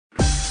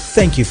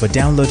Thank you for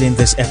downloading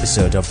this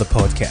episode of the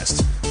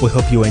podcast. We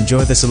hope you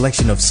enjoy the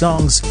selection of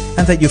songs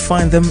and that you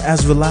find them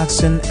as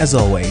relaxing as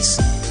always.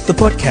 The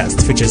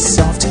podcast features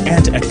soft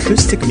and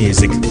acoustic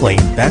music playing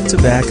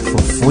back-to-back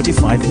for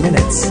 45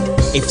 minutes.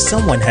 If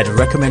someone had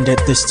recommended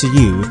this to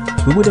you,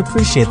 we would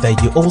appreciate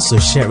that you also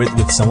share it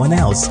with someone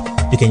else.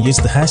 You can use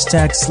the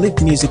hashtag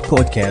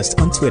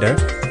SleepMusicPodcast on Twitter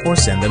or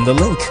send them the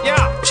link.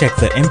 Check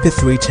the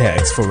MP3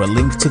 tags for a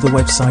link to the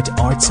website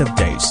Arts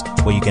Updates,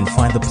 where you can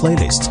find the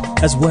playlist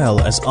as well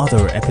as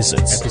other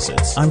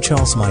episodes. I'm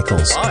Charles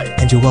Michaels,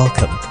 and you're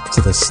welcome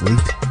to the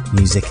Sleep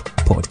Music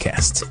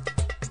Podcast.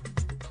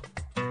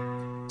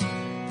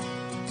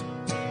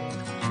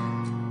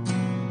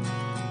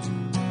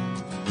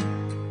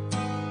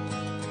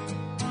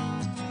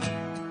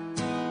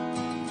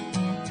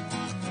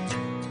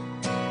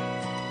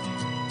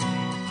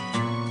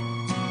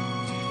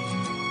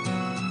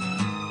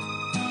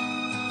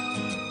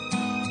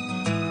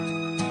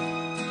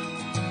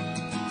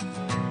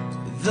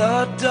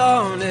 The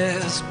dawn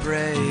is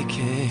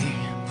breaking,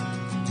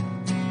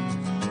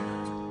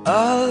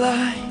 a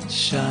light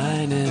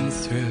shining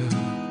through.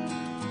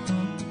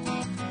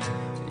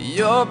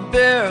 You're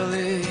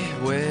barely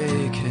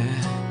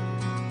waking,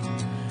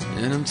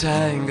 and I'm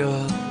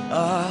tangled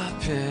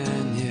up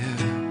in you.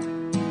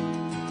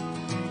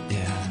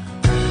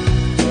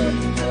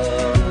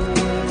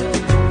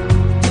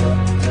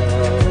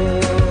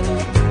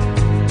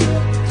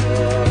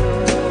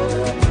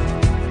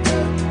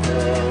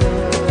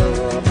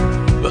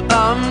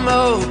 I'm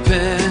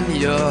open,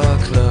 you're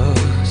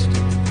closed.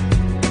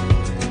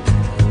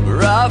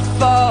 Where I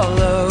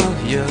follow,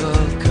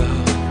 you'll go.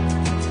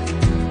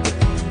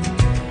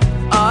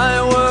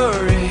 I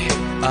worry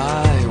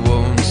I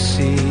won't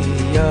see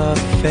your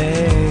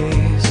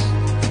face.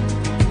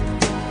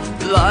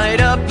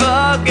 Light up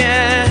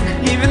again,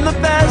 even the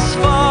best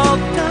fall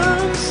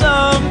down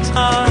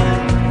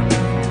sometime.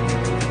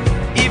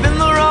 Even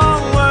the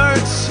wrong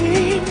words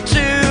seem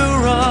to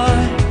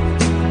rhyme.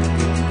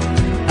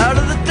 Out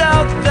of the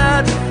doubt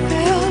that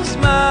fills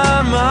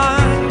my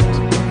mind,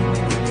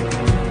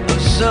 I'll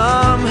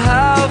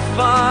somehow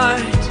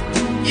find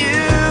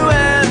you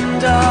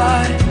and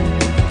I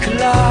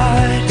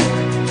collide.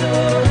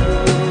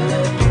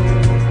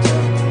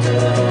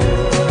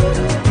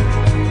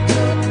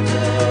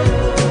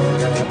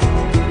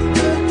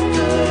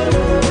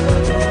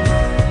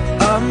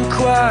 I'm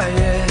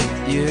quiet,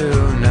 you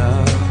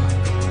know.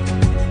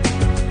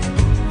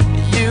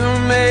 You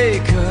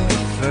make a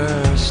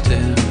first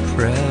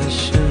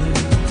impression.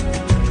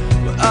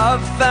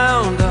 I've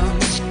found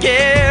I'm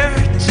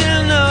scared to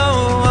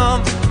know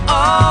I'm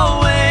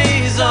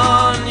always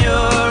on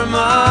your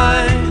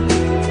mind.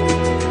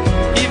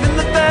 Even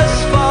the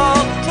best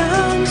fall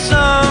down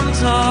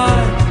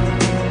sometime.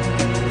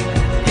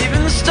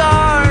 Even the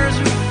stars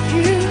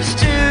refuse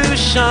to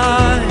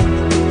shine.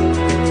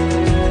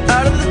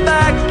 Out of the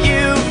back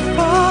you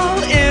fall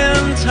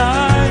in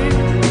time.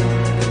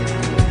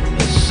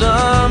 You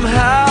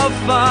somehow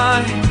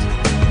find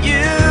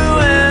you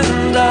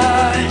and I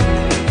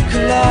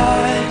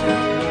collide.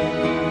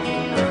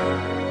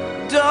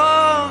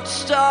 Don't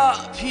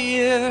stop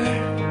here.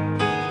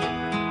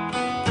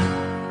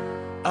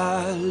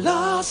 I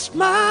lost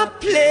my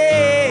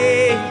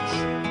place.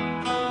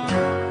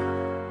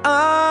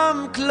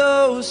 I'm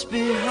close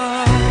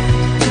behind.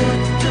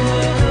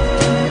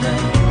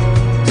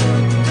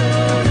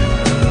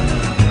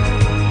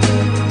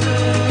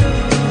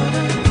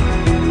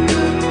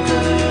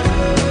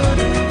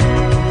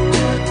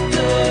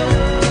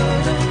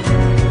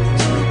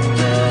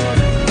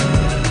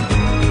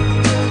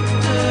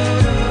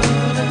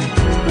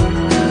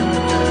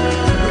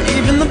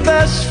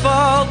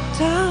 Fall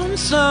down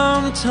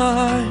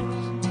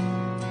sometimes.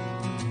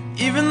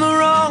 Even the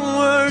wrong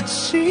words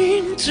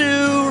seem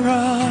to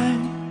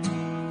rhyme.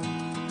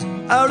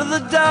 Out of the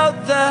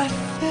doubt that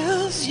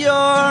fills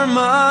your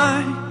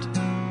mind,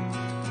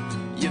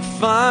 you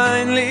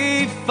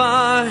finally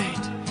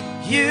find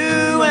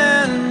you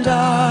and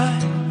I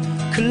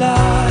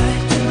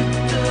collide.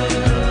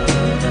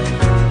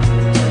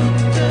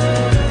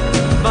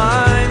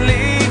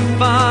 Finally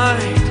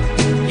find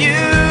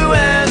you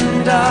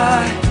and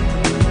I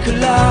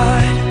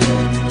collide.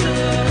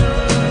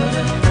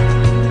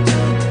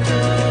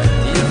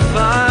 You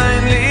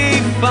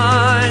finally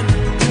find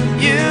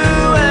you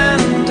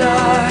and I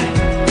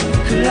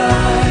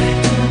collide.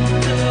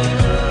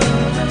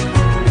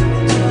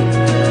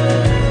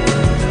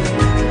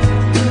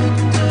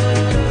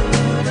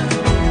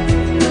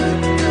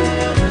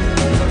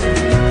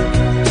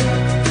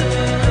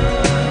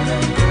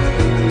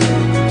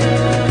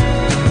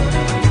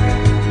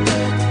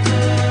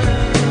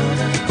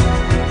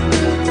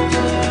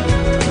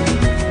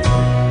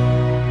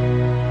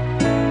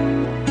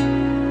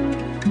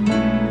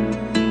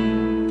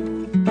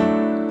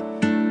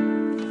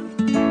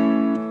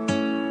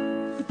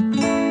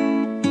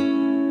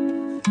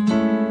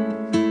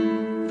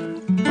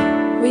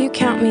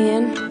 Count me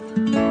in.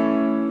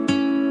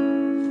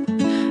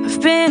 I've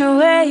been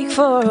awake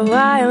for a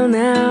while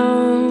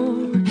now.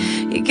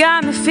 You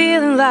got me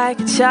feeling like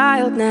a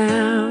child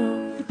now.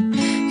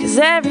 'Cause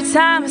every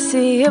time I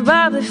see your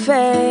bubbly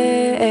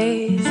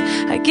face,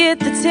 I get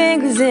the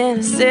tingles in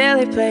a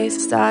silly place.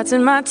 It starts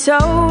in my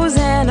toes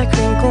and I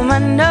crinkle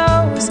my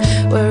nose.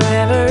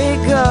 Wherever it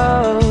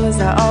goes,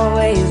 I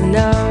always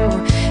know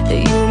that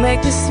you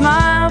make me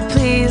smile.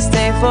 Please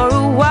stay for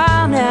a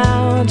while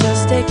now.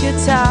 Just take your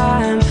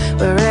time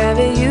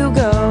wherever you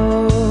go.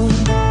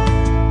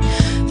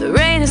 The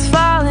rain is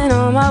falling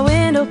on my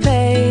window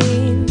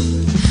pane,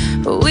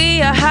 but we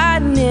are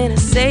hiding in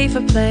a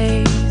safer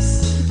place.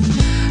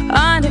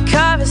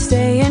 Undercover,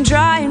 staying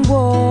dry and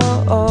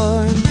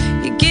warm.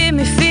 You give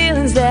me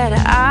feelings that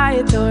I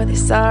adore. They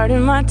start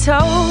in my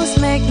toes,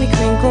 make me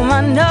crinkle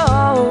my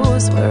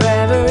nose.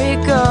 Wherever it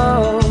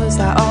goes,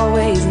 I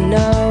always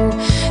know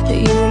that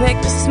you make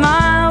me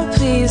smile.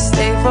 Please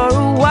stay for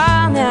a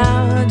while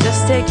now.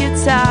 Just take your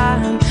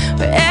time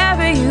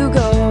wherever you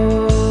go.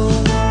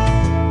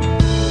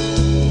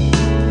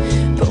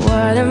 But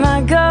what am I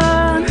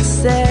gonna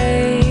say?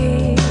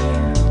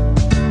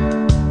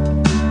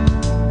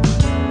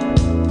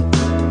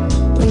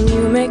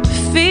 Make me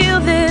feel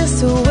this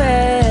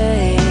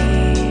way.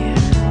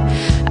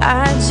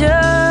 I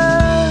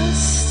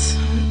just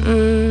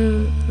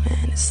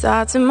and it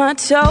starts in my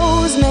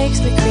toes, makes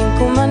me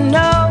crinkle my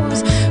nose.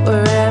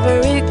 Wherever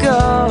it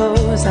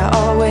goes, I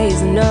always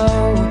know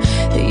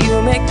that you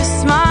make me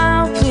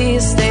smile.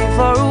 Please stay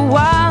for a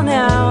while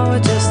now.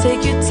 Just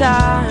take your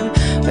time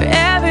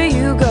wherever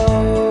you go.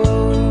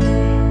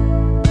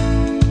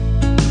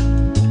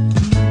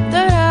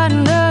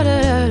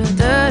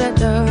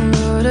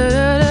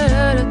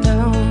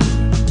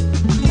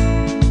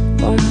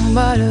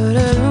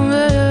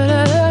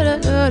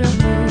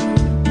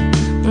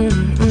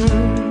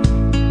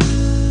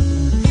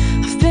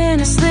 I've been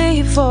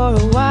asleep for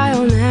a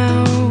while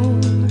now.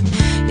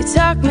 You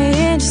tuck me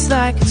in just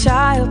like a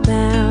child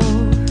now.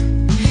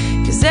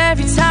 'Cause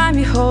every time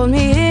you hold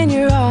me in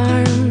your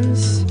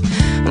arms,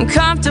 I'm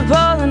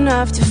comfortable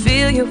enough to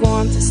feel your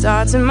warmth. It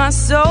starts in my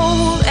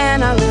soul and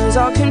I lose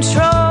all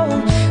control.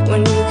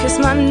 When you kiss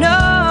my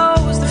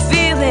nose, the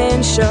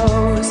feeling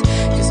shows.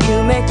 'Cause you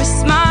make me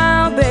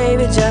smile,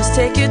 baby, just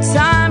take your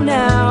time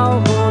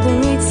now, holding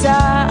me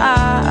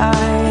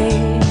tight.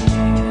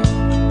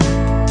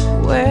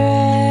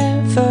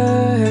 Wherever,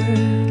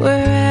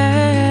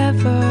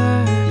 wherever,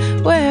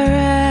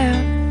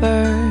 wherever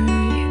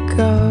you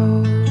go.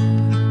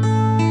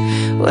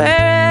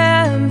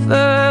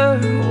 Wherever,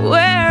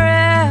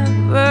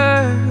 wherever,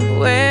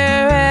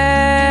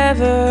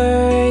 wherever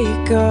you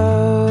go.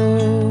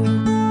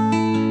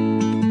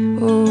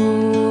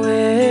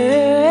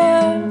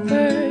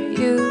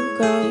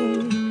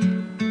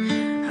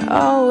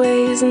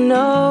 Always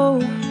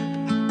know,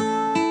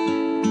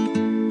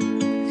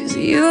 'cause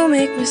you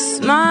make me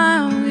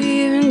smile,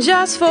 even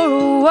just for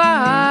a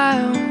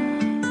while.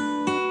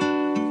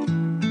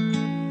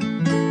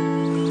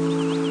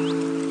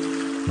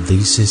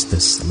 This is the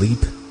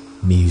Sleep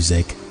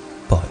Music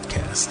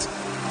Podcast.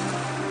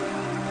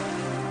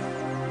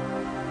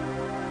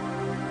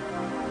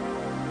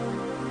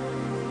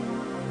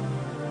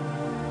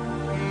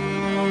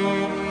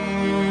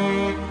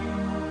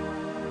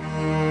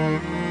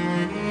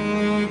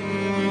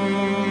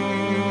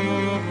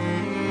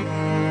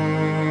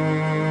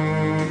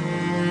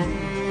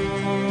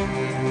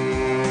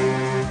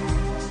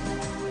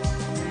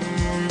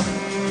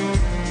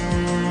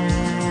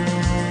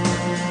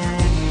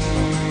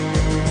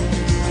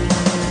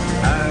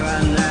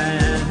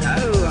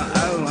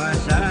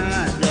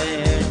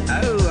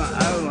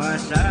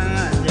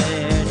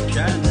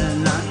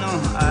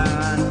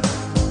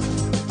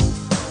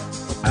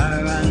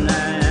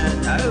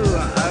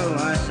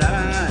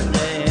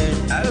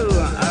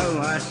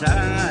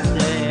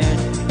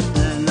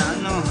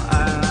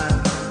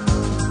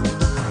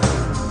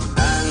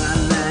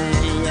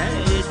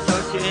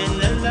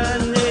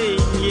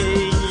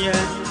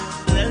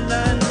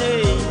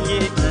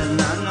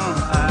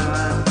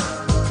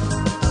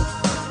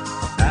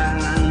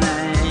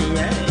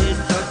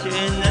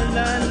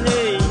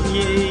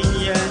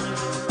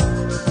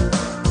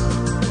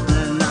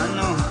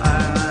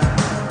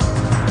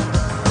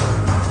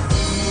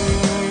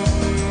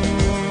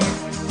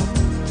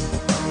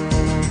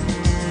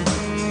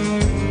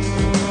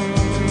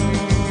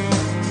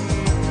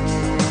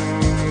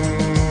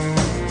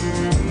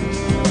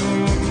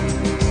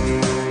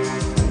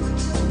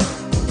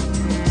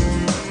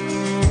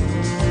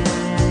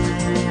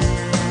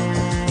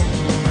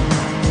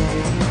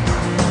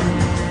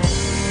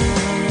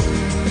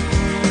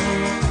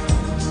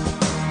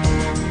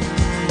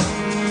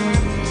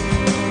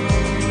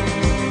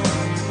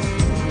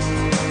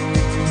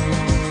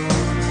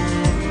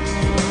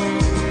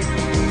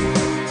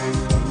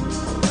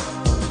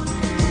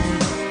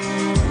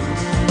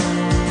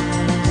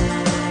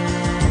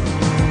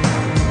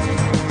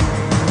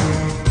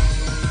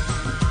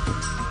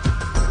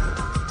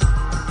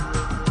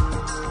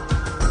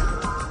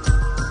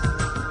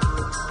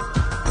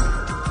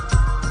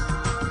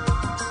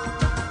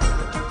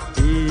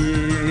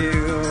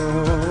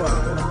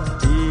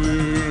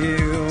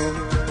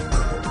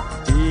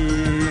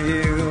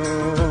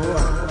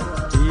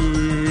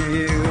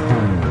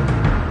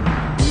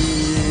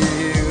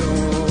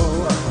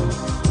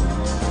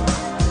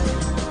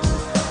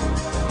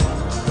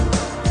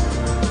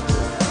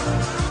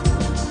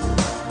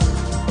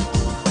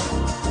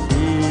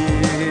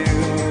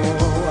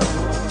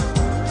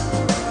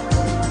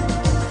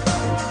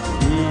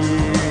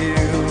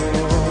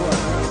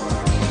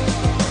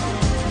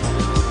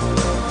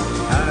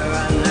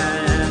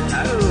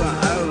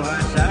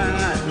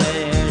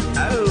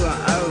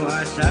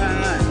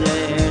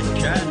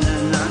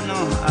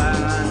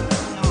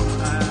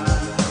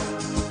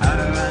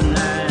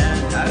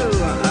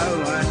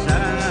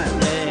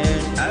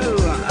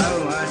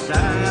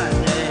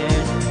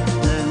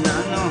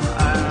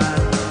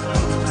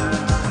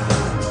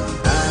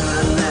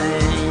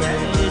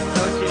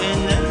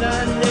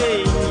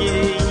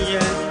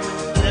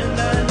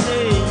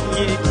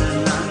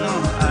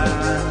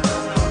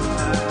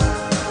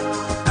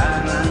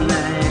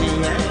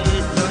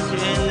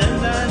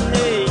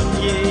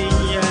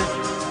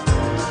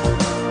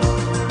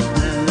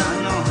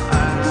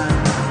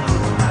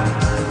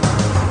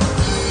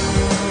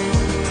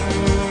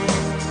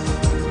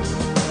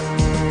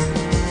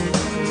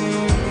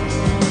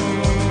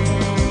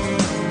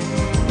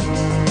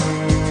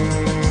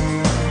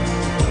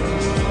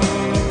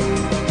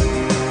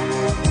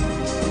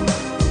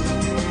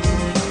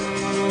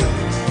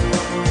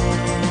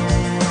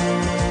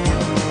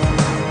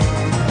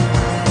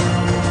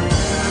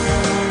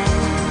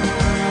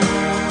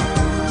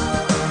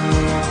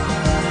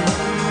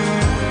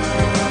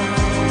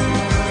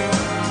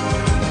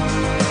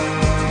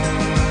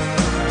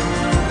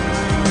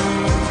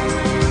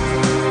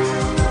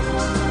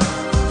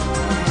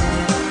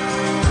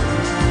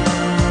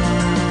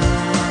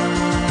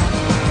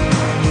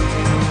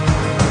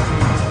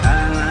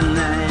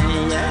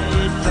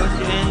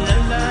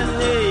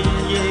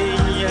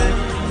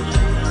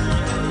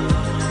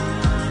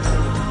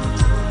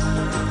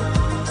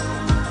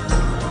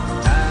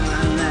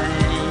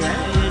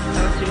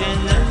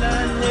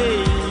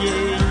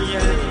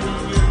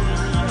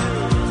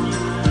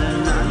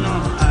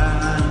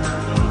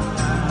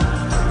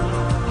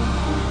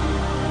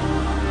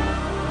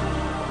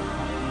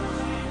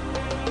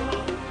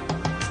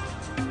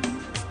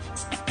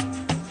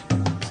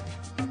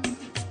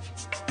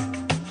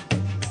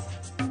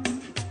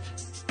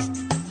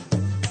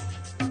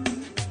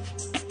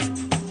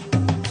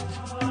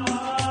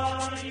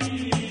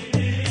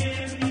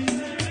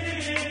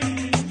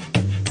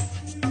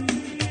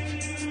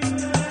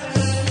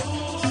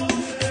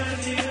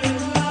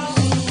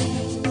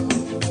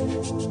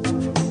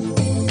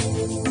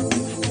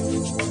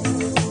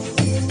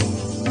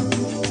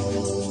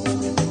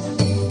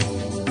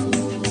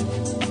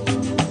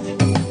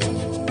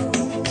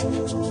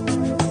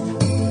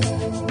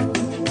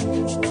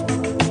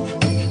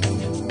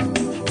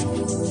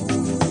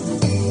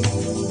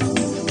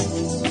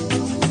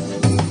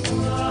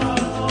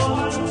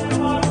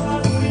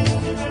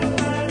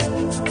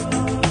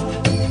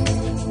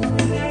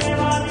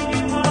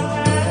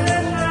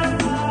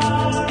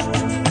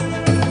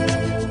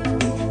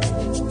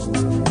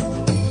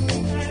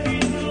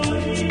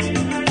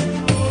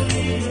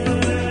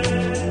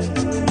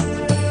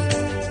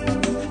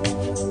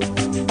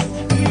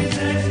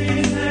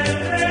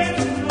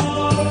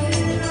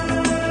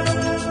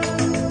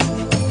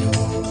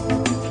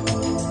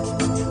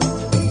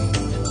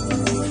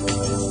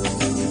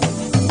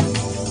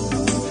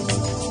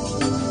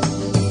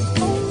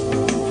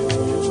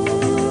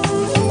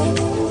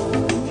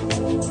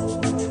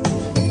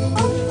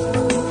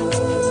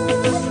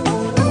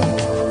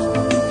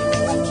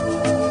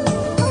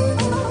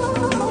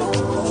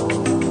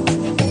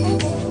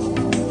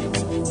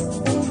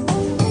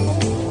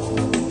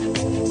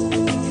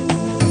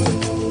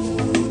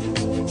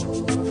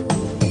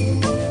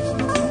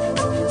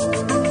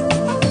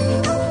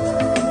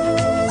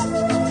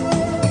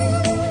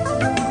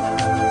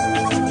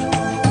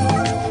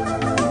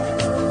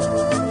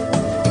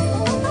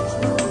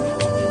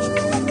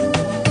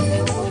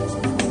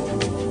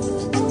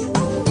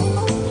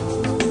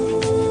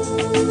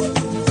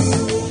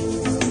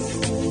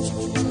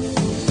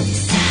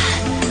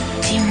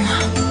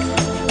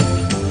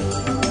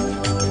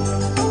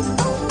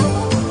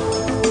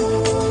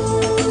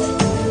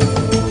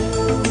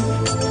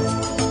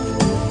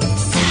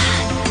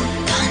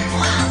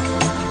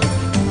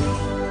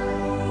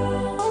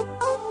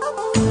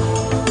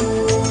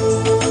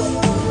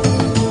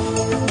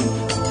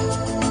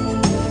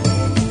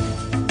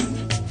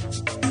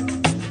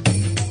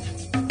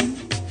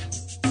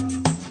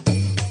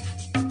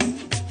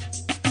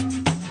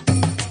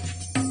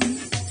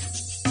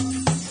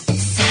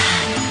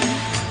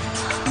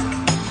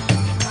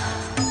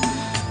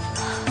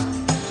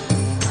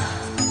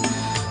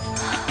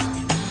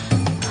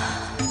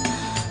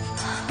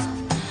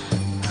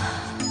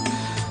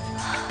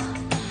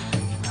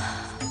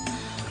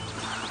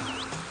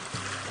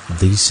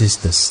 This is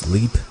the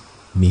Sleep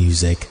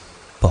Music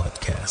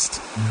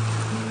Podcast.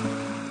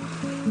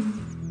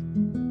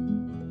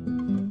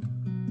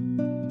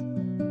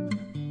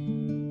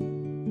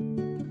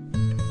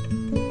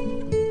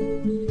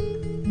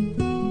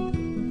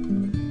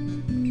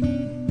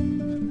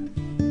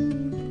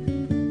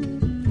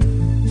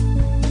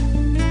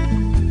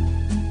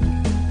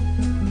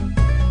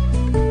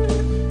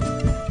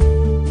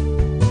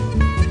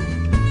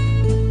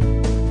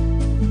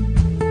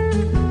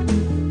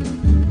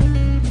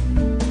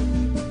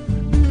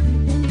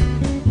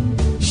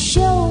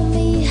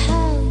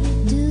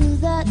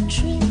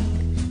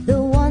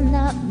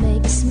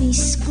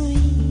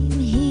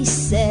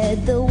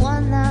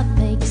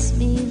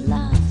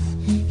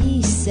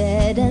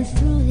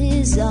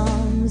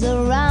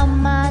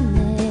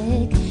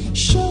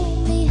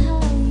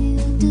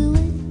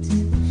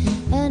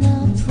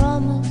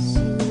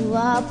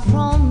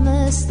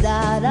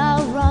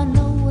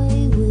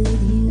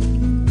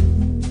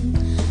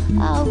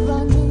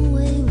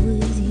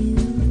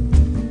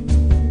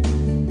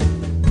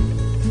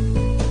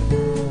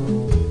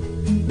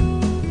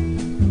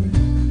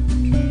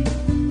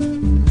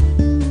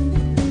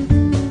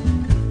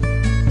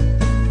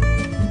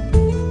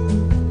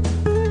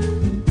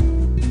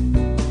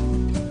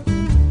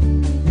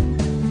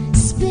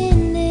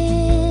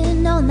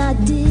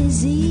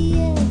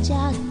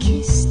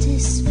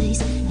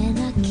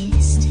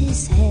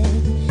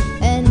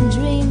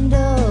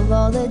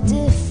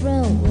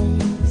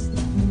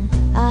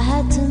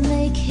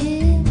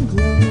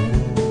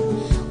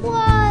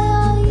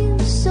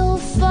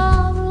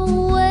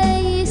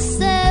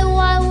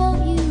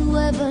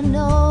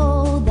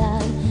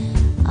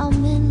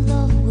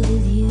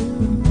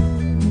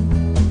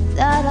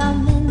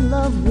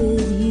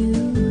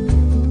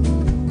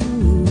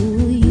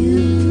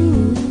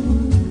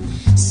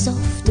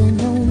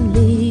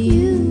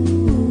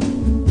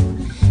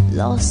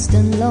 Lost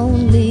and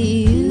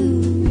lonely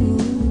you,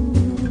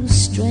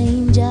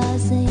 strange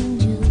as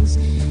angels,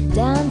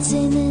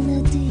 dancing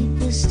in the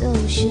deepest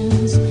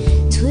oceans,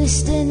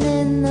 twisting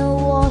in the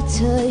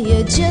water.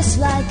 You're just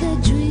like a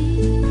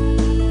dream,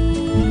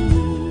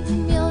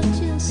 you're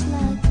just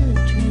like a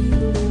dream.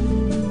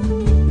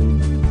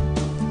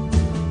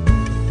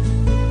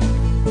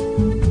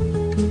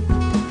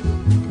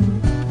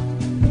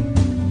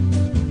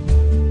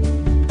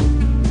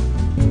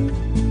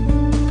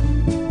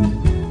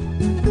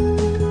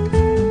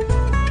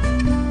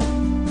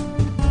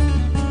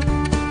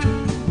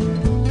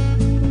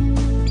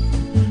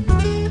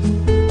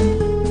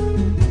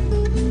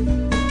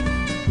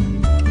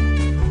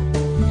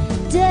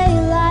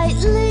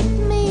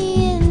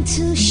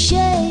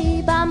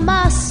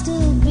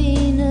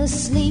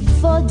 Asleep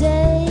for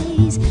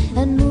days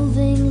and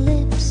moving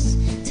lips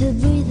to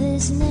breathe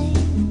his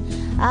name.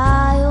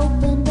 I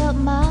opened up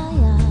my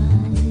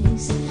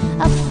eyes.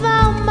 I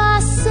found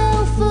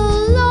myself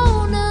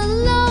alone,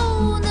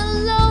 alone,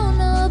 alone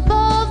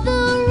above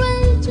the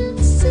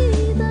raging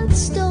sea that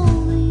stole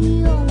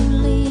the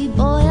only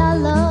boy I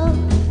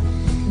loved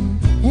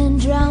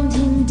and drowned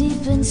him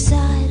deep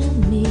inside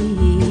of me.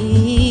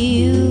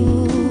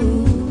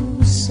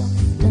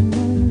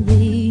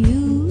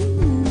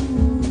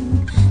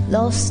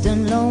 Lost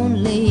and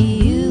lonely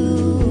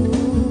you,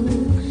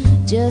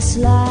 just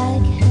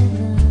like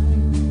heaven.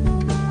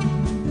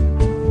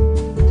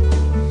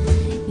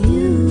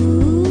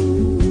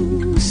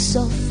 You,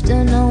 soft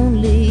and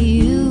only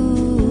you,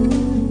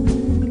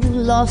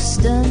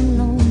 lost and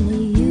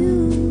lonely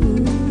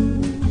you,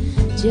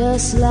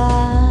 just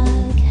like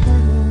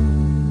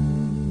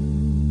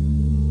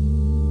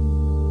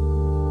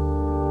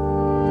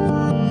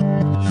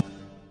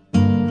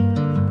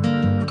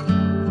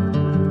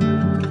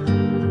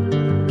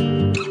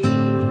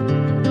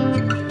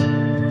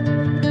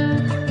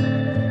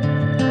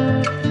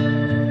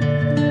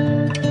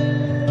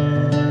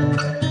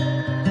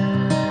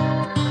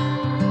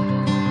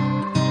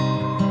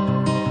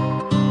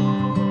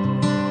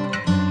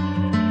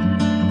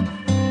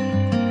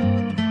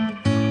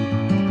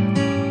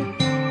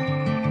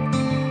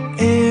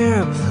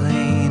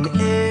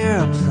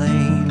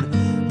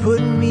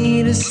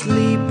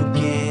sleep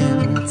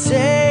again,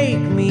 take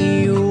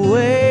me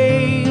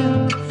away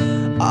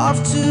off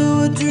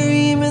to a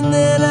dream, and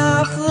then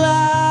I'll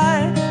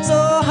fly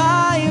so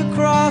high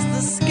across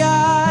the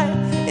sky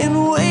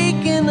and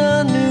wake in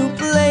a new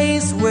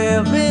place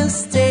where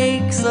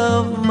mistakes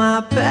of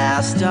my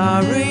past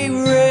are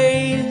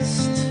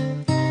erased.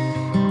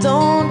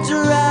 Don't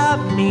drop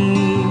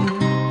me,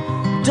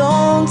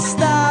 don't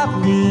stop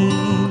me,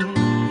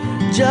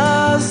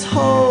 just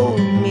hold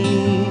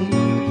me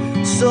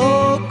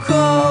so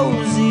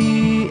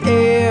cozy.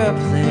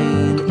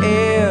 Airplane,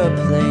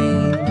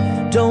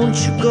 airplane, don't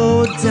you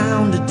go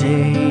down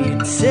today.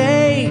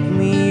 Take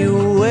me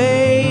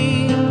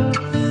away,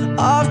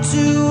 off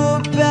to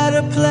a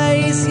better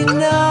place, you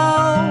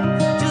know,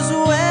 just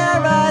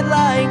where I'd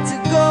like to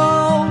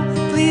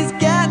go. Please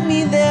get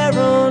me there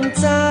on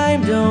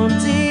time, don't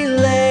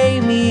delay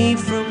me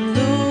from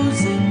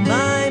losing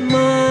my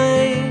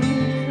mind.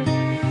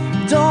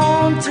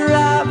 Don't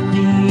drop me,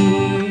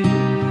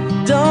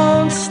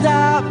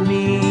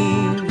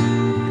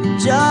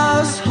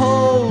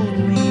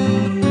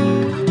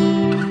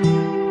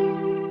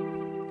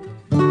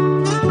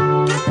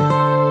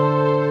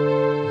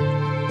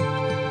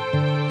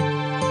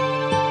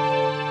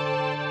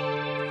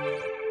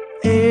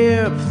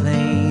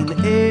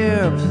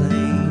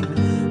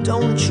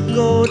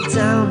 slow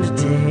down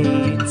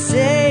today.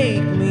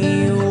 Take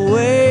me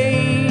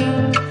away,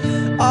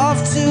 off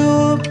to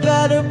a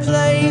better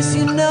place,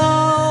 you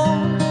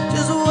know,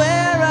 just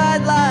where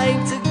I'd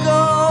like to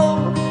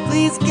go.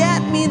 Please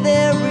get me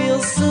there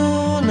real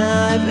soon.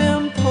 I've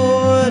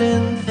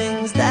important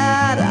things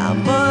that I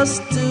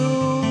must do.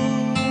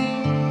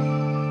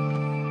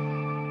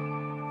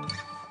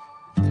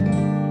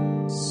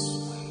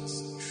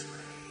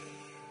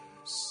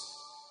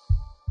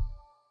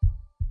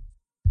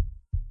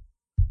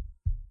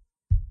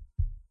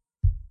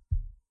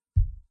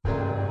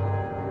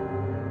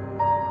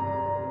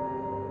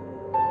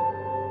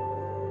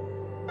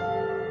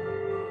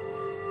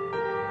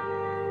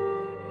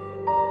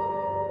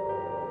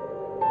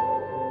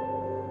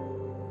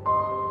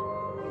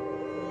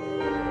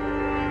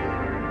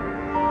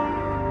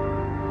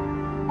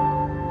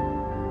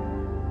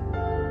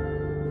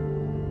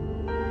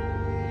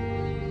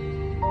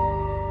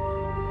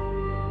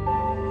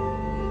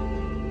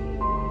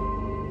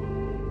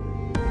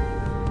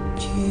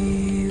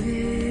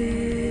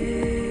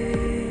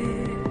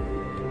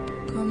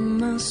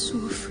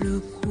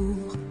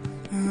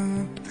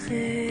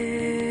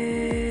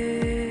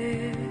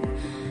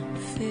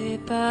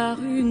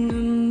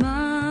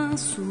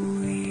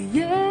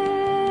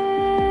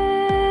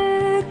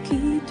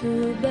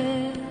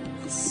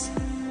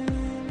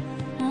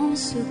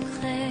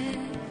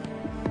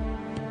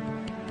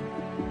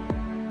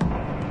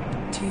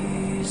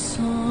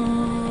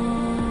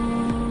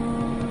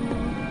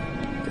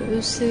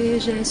 Ces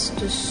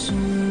gestes sont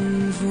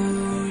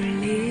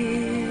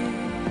volés,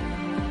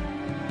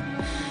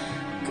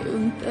 que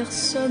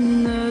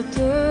personne ne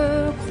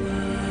te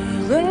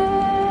croirait,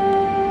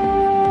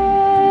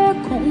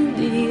 qu'on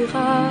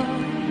dira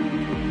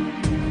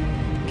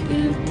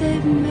qu'il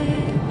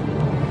t'aimait.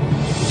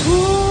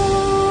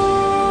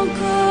 Ton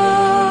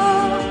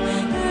corps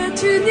est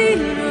une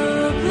île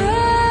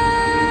perdue,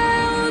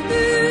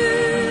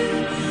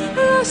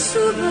 le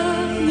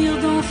souvenir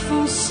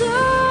d'enfance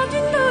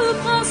d'une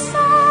princesse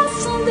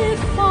sans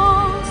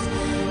défense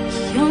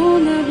qui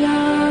en a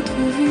bien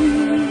trop vu.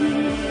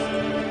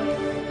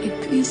 Et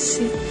puis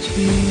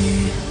sais-tu,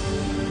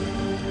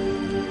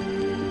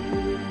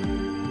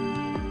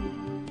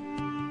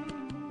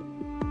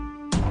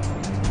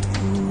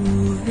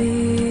 trouver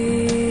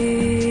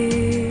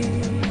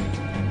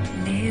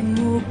les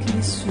mots qui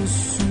se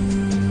sont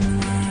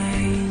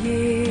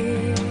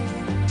noyés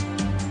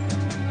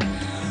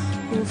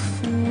au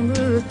fond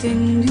de tes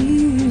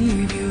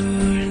nuits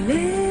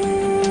violées.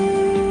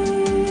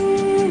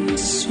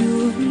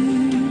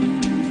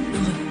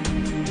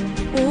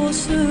 Au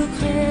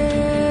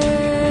secret,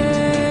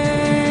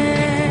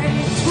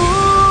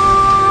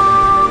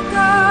 ton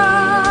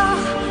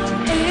corps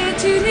est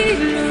une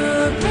île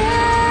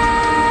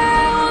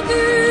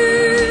perdue,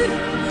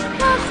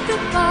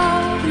 portée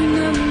par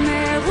une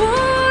mer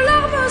aux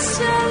larmes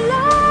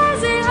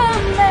salées et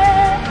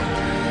amères,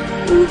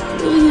 où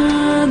plus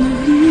rien ne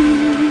vit,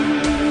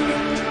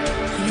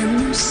 rien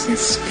ne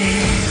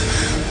s'espère.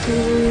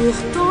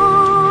 Pourtant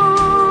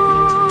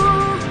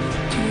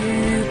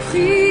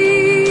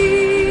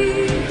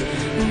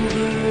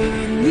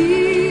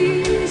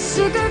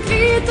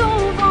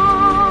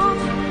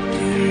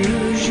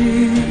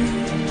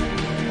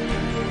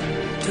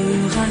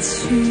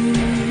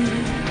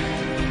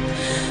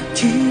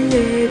tu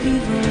es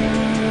vivante.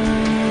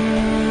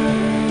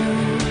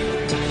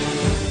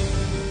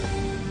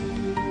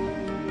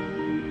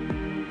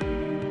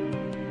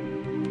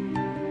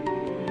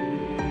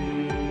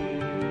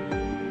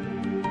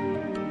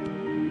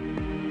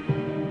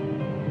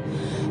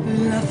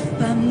 La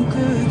femme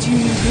que tu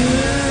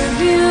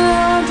deviendras,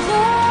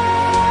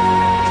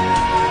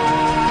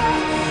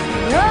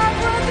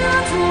 après de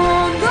ton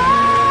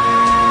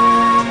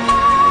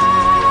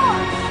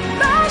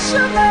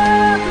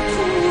chemin que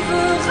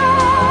trouvera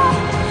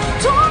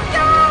ton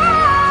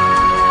cœur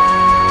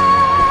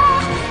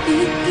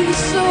et qui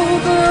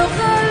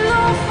sauvera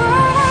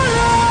l'enfance.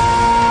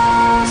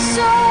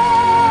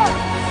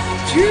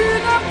 Tu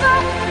n'as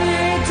pas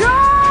fait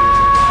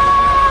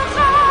d'or,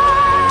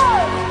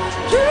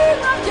 tu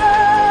n'as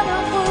rien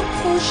à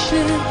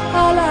reprocher à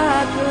la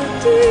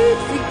petite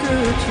fille que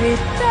tu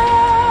étais.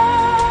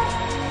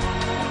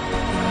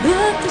 Il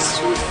ne te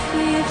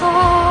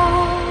suffira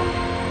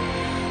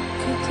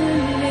de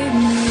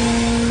l'aimer.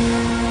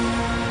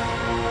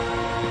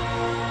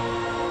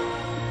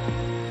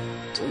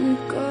 Ton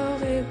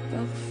corps est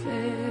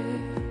parfait,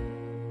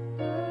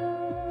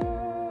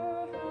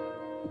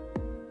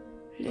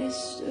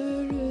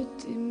 laisse-le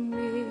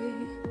t'aimer.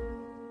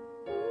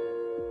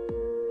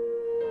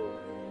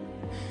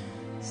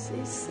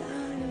 C'est ça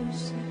le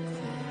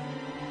secret.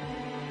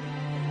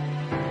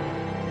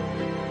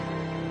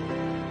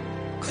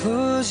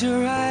 Close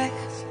your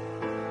eyes,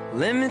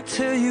 let me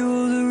tell you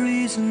all the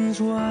reasons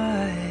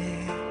why.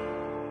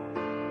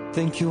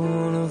 Think you're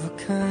one of a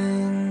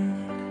kind.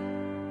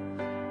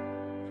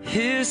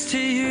 Here's to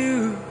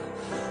you,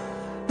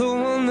 the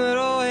one that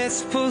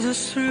always pulls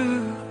us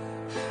through.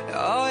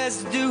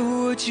 Always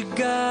do what you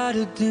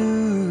gotta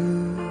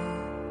do.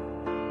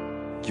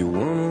 You're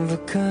one of a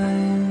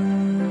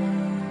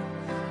kind.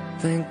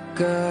 Thank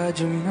God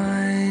you're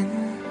mine.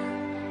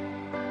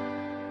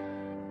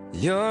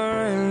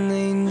 You're an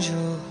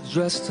angel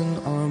dressed in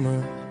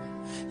armor.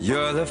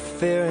 You're the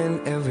fear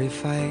in every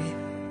fight.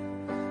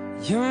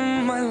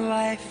 You're my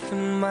life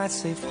and my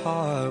safe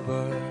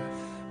harbor,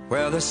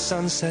 where the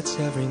sun sets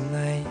every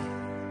night.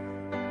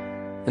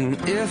 And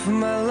if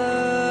my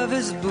love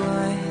is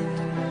blind,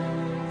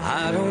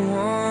 I don't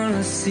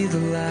wanna see the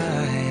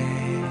light.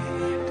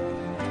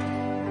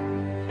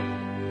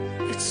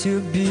 It's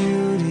your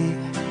beauty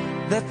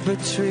that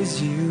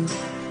betrays you.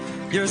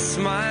 Your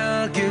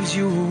smile gives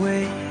you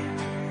away,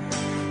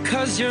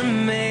 'cause you're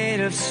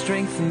made of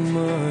strength and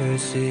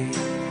mercy,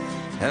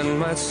 and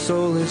my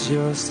soul is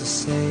yours to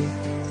save.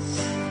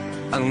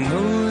 I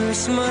know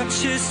this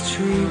much is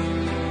true.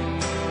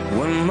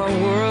 When my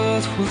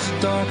world was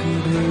dark and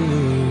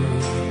blue,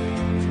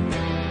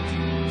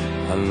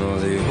 I know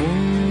the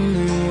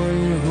only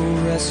one who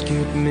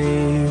rescued me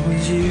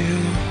was you.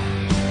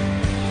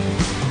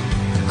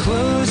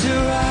 Close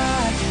your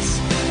eyes,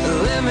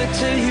 let me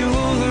tell you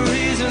all the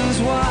reasons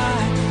why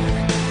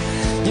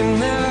you're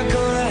never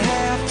gonna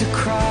have to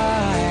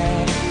cry,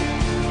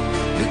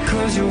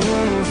 because you're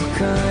one of a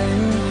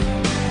kind.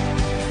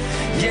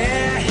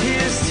 Yeah,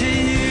 here's to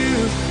you,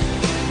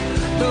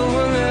 the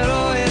one that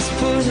always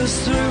pulls us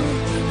through.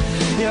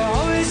 You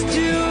always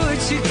do what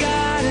you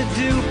gotta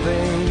do,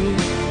 baby,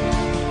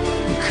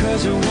 because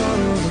you're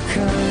one of a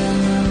kind.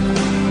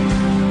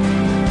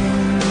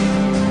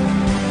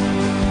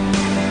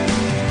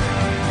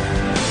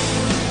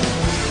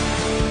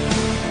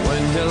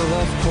 When your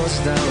love pours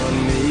down on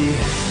me,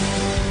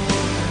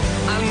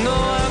 I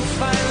know I'm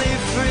finally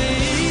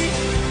free,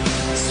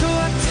 so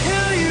I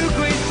tell you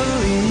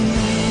gratefully.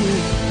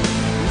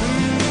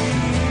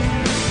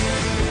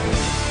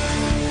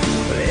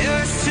 But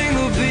every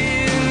single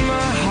beat in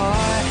my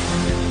heart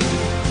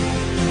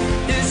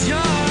is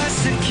yours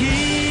to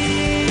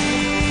keep.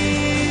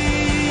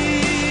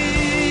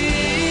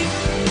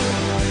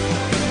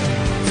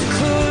 So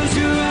close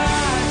your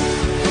eyes,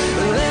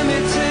 let me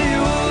tell you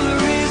all the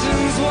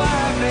reasons why,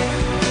 babe.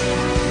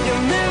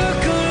 You're never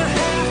gonna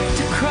have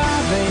to cry,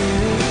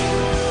 baby,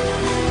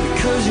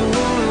 because you're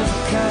one of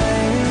a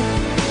kind.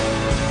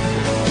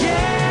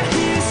 Yeah,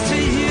 here's to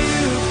you.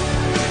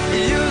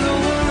 You're the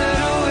one that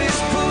always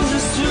pulls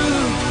us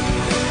through.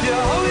 You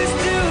always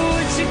do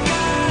what you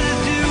gotta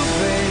do,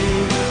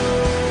 babe,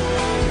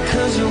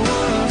 because you're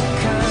one of a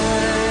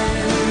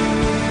kind.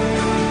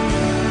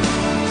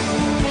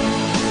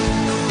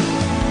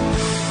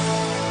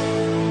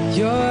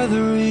 You're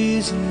the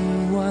reason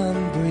why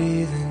I'm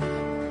breathing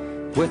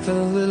with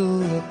a little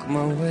look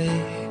my way.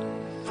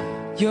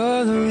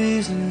 You're the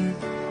reason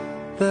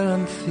that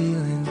I'm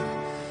feeling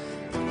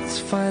it's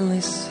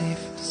finally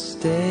safe to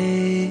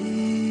stay.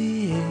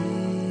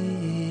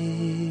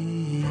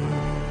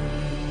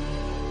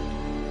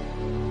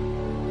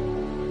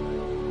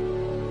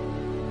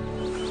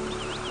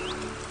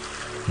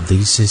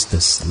 This is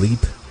the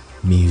Sleep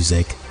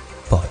Music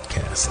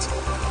Podcast.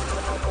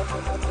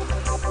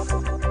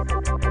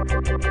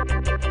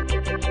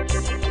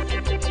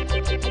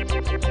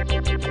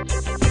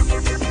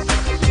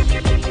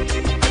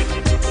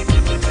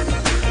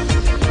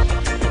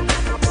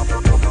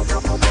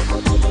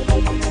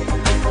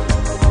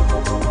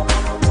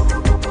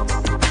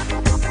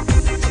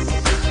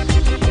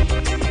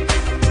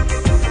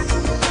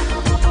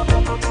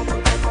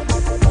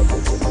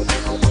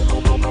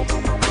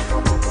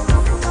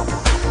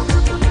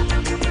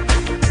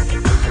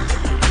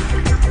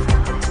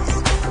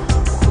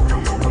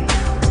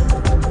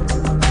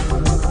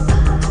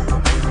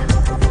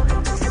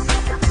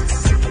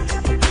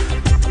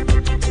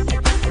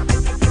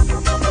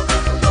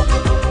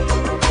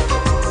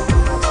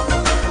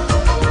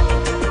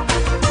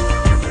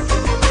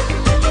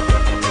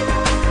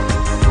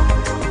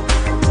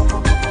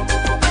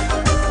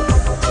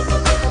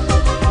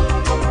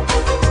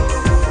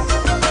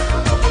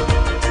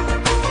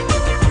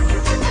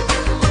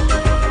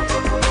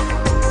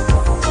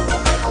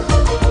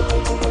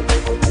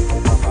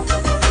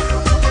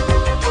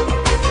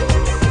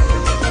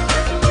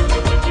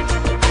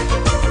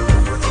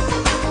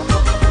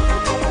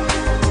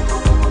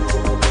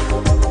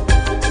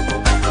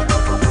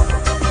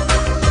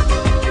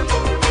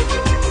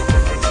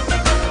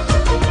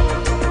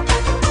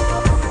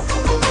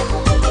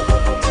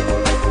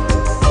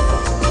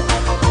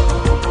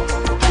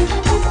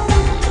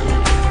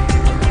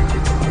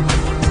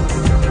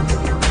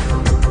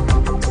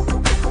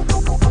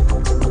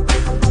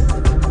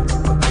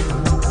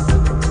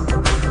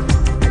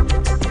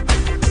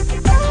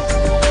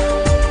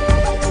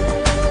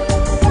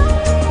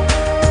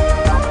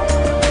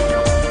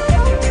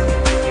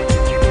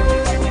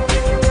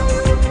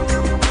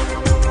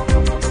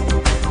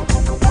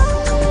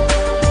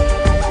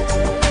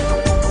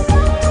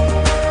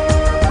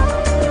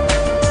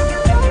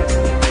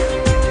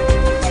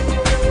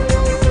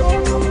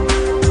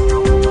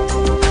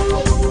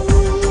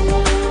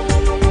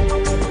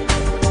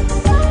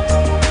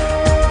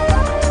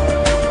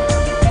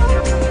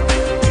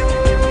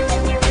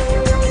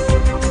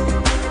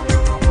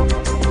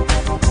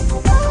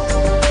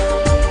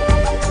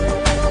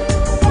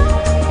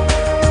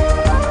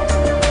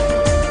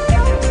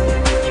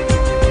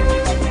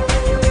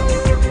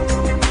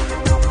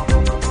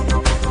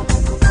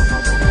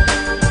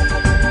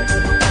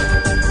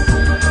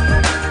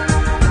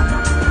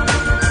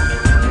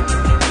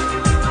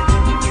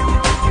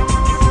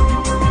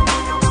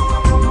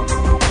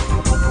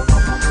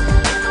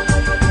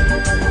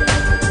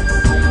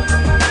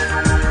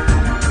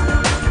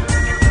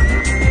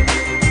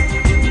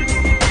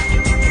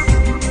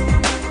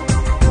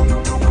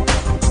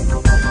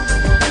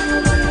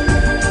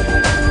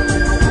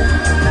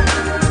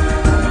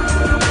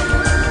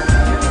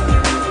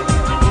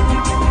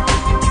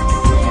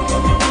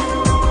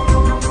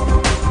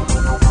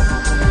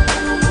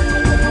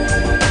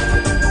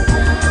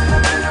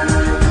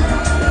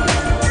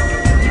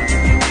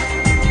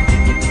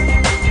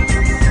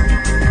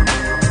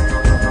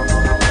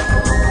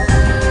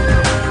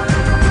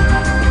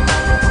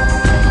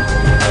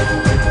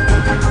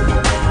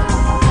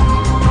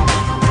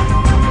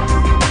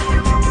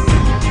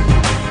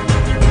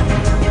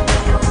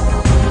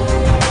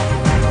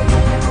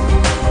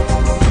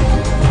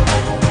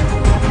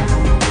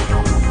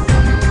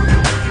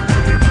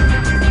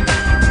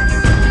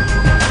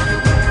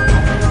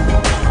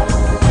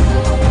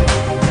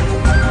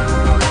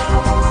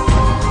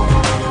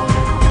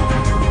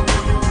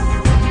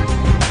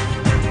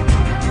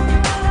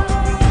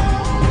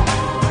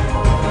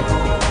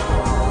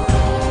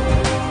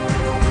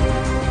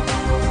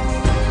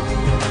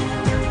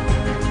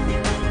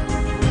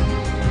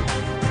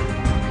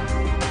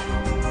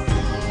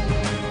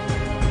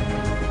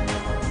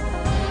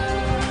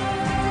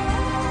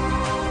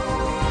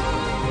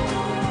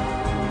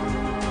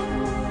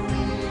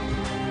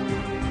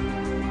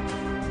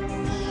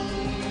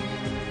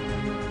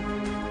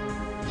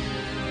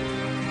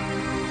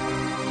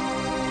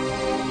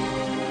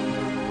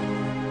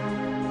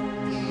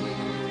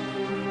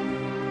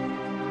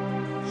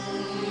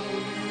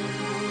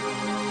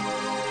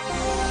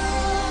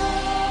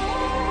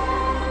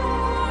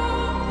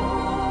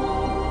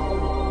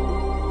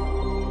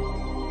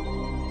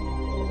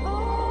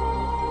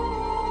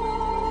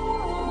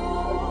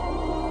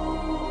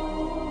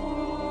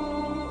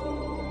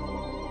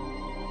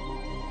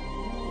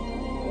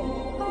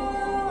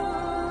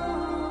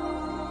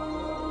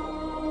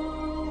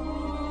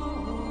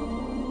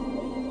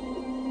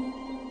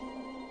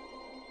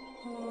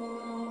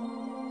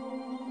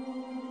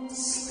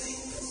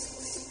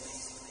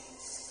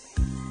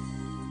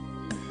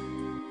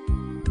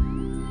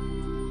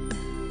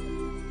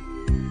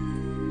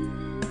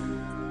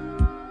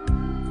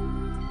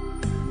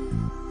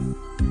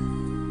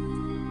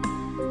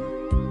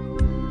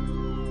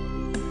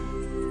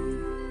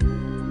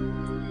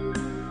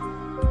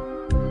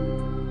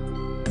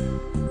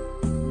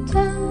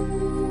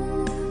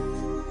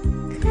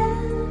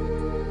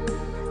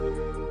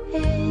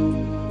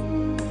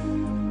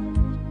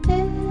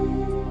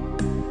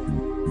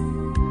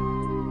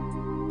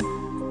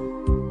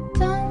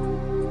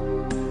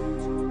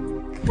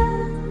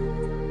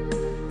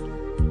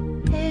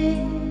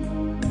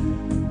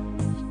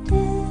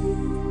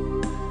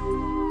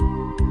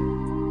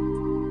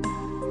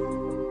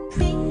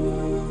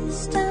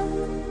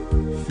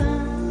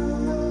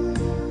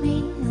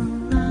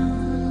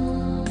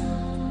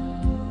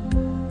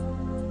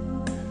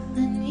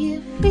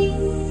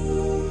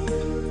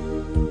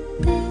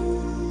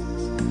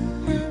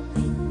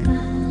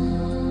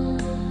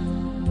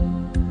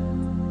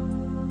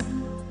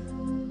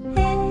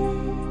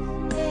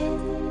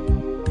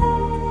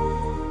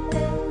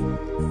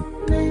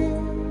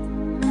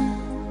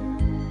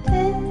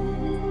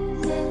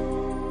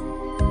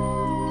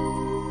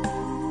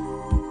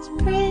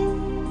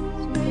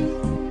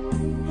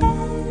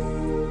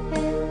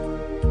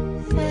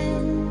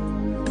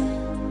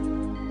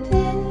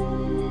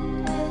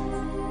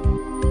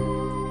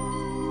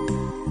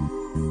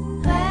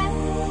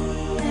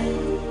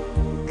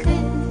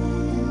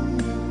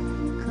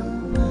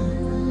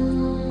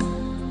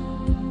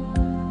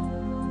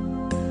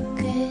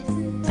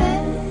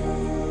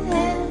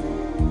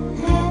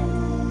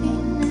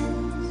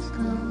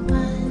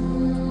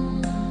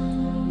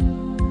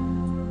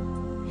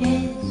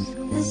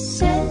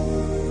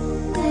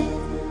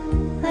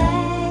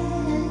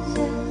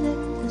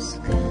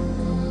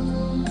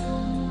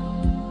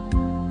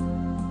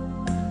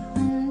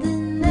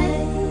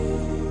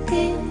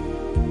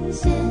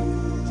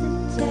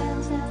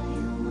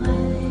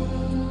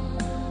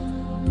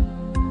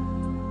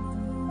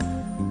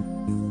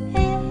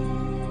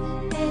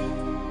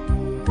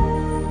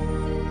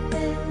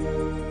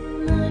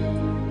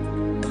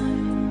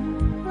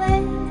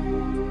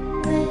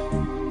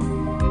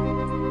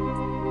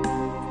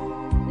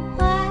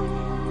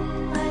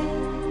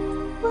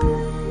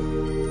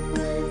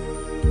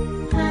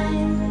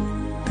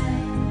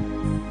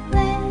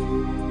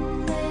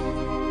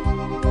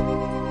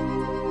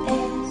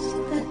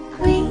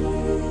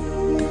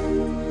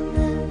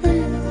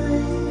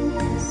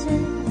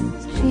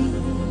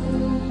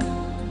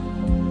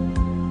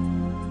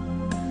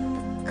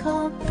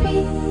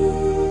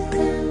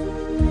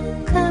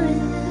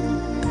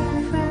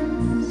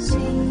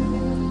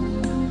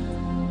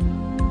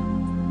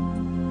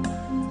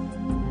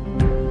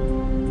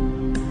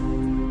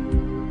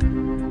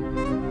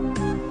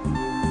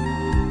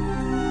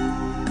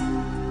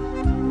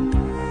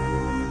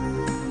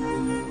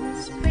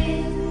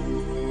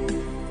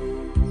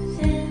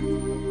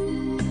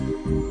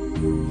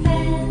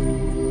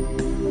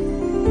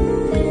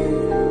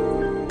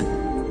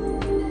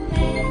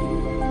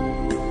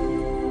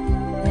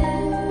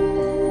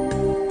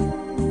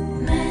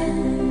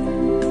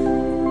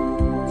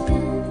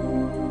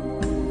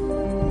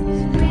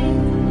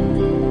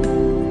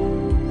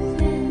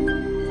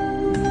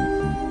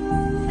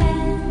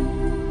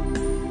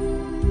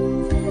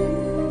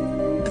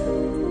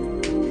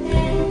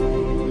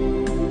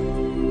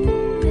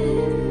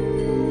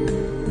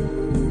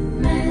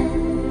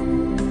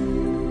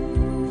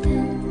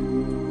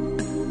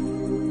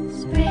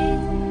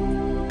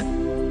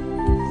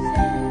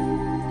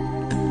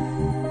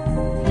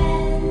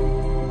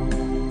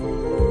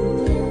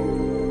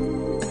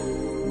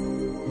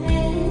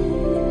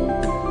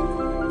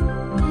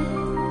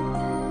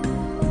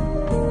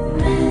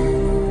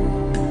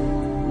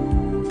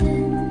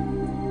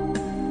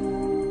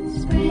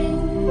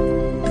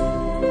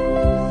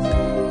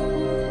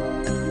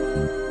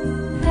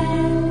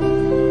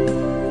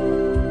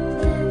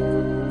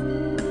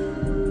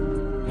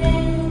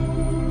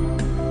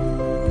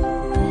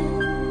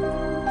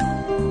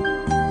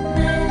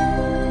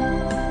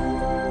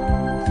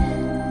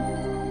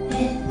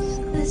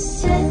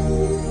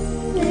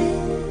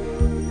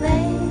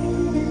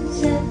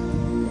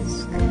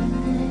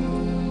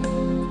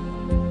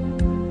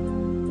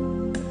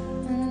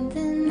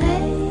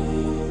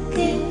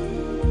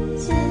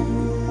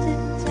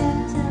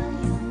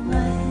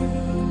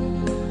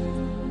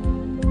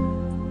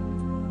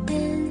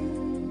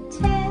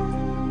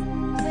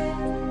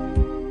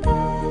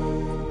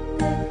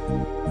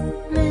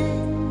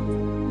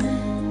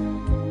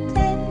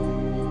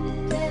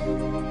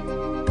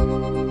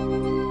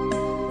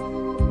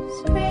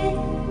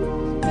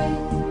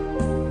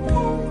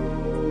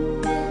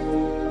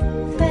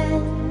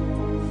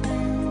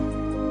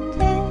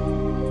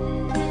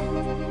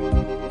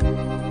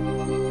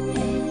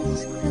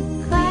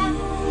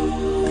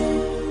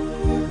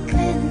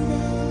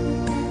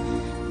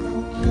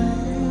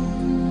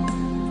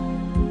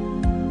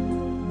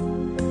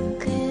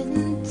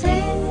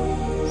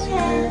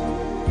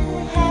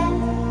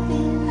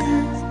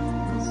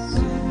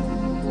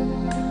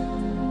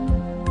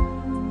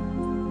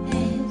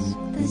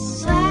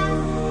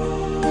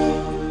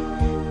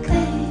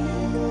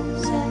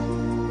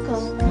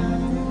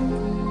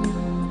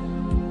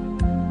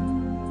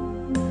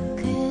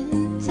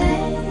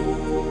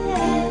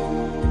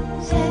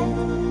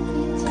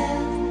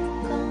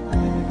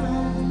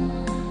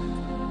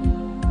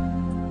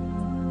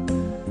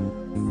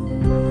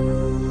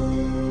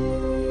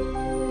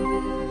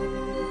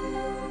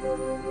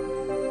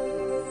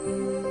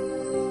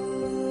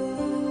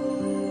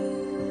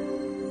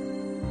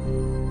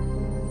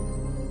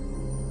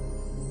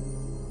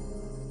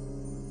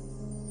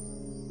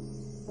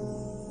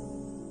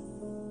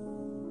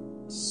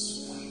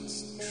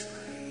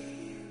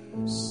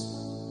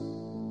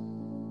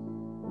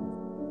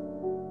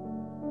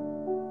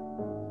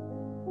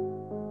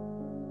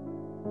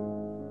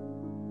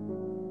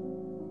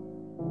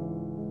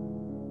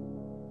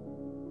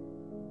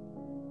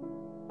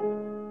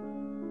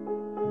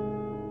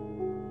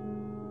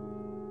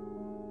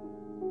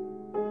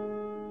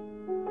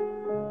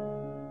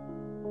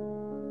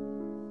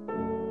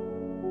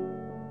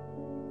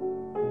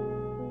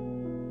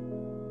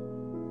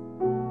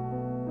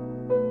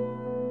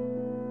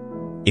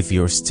 If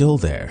you're still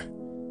there,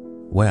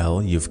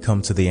 well, you've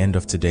come to the end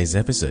of today's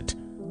episode.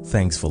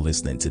 Thanks for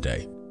listening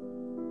today.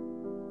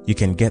 You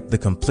can get the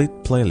complete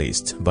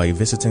playlist by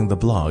visiting the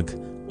blog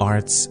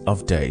Arts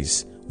of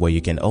Days, where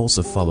you can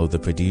also follow the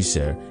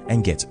producer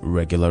and get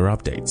regular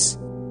updates.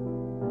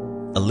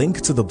 A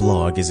link to the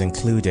blog is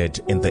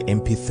included in the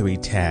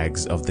MP3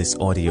 tags of this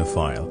audio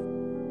file.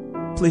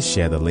 Please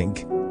share the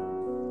link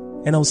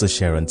and also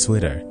share on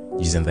Twitter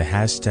using the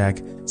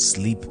hashtag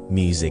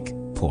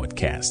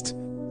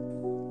SleepMusicPodcast.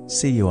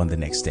 See you on the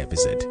next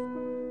episode.